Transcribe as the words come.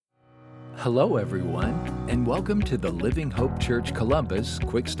Hello, everyone, and welcome to the Living Hope Church Columbus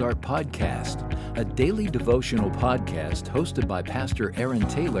Quick Start Podcast, a daily devotional podcast hosted by Pastor Aaron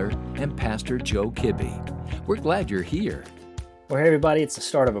Taylor and Pastor Joe Kibbe. We're glad you're here. Well, hey everybody, it's the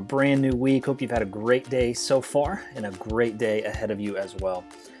start of a brand new week. Hope you've had a great day so far and a great day ahead of you as well.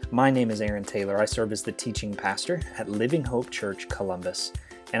 My name is Aaron Taylor. I serve as the teaching pastor at Living Hope Church Columbus.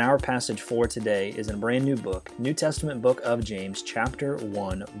 And our passage for today is in a brand new book, New Testament book of James, chapter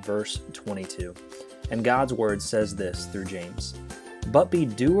 1, verse 22. And God's word says this through James: "But be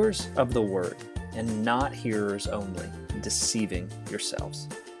doers of the word, and not hearers only, deceiving yourselves."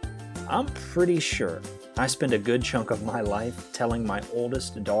 I'm pretty sure I spend a good chunk of my life telling my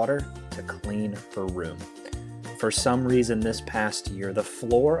oldest daughter to clean her room. For some reason this past year, the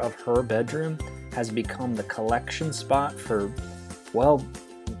floor of her bedroom has become the collection spot for, well,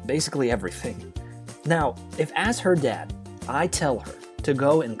 basically everything. Now, if as her dad, I tell her to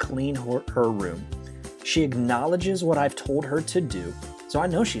go and clean her room, she acknowledges what I've told her to do, so I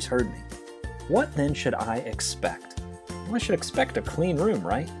know she's heard me. What then should I expect? Well, I should expect a clean room,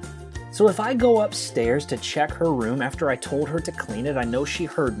 right? So if I go upstairs to check her room after I told her to clean it, I know she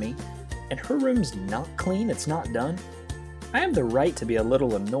heard me, and her room's not clean, it's not done, I have the right to be a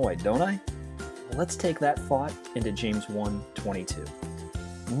little annoyed, don't I? Well, let's take that thought into James 1:22.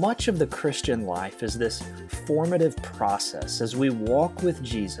 Much of the Christian life is this formative process as we walk with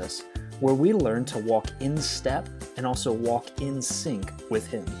Jesus, where we learn to walk in step and also walk in sync with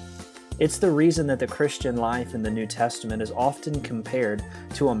Him. It's the reason that the Christian life in the New Testament is often compared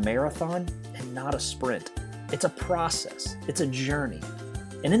to a marathon and not a sprint. It's a process, it's a journey.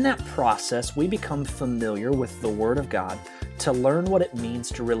 And in that process, we become familiar with the Word of God to learn what it means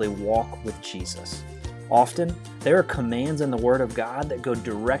to really walk with Jesus. Often, there are commands in the Word of God that go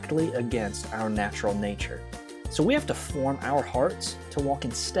directly against our natural nature. So we have to form our hearts to walk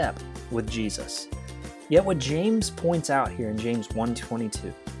in step with Jesus. Yet what James points out here in James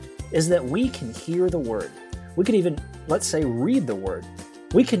 1:22 is that we can hear the Word. We could even, let's say, read the Word.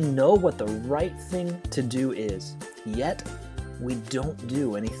 We can know what the right thing to do is, yet we don't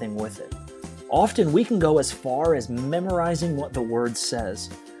do anything with it. Often we can go as far as memorizing what the Word says.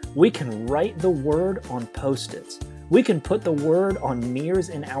 We can write the Word on Post-its. We can put the Word on mirrors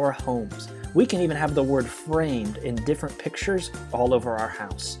in our homes. We can even have the Word framed in different pictures all over our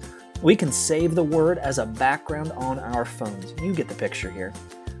house. We can save the Word as a background on our phones. You get the picture here.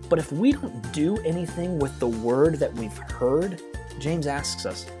 But if we don't do anything with the Word that we've heard, James asks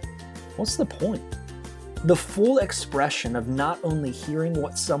us, what's the point? The full expression of not only hearing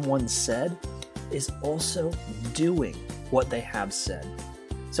what someone said is also doing what they have said.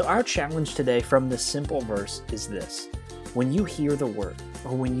 So our challenge today from this simple verse is this: when you hear the Word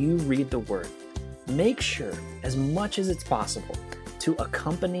or when you read the Word, make sure as much as it's possible to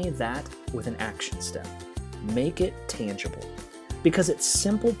accompany that with an action step. Make it tangible, because it's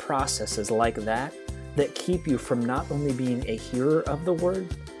simple processes like that that keep you from not only being a hearer of the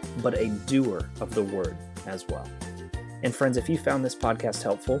Word, but a doer of the Word as well. And friends, if you found this podcast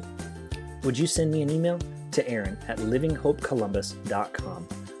helpful, would you send me an email to aaron@livinghopecolumbus.com.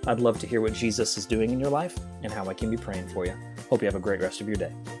 I'd love to hear what Jesus is doing in your life and how I can be praying for you. Hope you have a great rest of your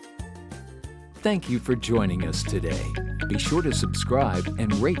day. Thank you for joining us today. Be sure to subscribe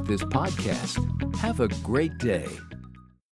and rate this podcast. Have a great day.